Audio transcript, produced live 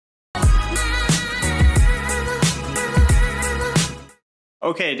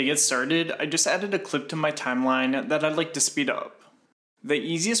Okay, to get started, I just added a clip to my timeline that I'd like to speed up. The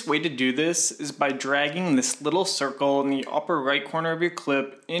easiest way to do this is by dragging this little circle in the upper right corner of your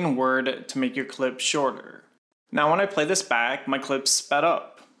clip inward to make your clip shorter. Now when I play this back, my clip's sped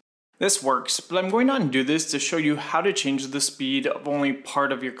up. This works, but I'm going to undo this to show you how to change the speed of only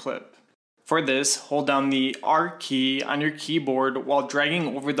part of your clip. For this, hold down the R key on your keyboard while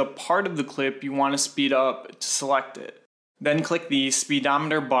dragging over the part of the clip you want to speed up to select it. Then click the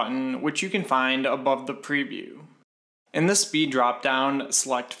speedometer button, which you can find above the preview. In the speed dropdown,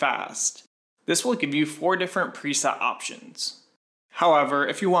 select fast. This will give you 4 different preset options. However,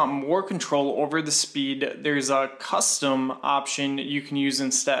 if you want more control over the speed, there's a custom option you can use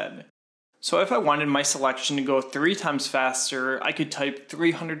instead. So if I wanted my selection to go 3 times faster, I could type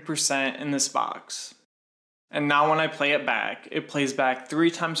 300% in this box. And now when I play it back, it plays back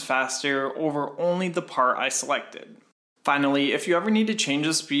 3 times faster over only the part I selected. Finally, if you ever need to change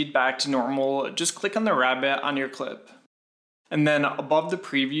the speed back to normal, just click on the rabbit on your clip. And then above the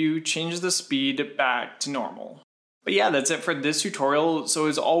preview, change the speed back to normal. But yeah, that's it for this tutorial. So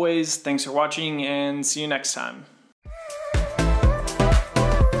as always, thanks for watching and see you next time.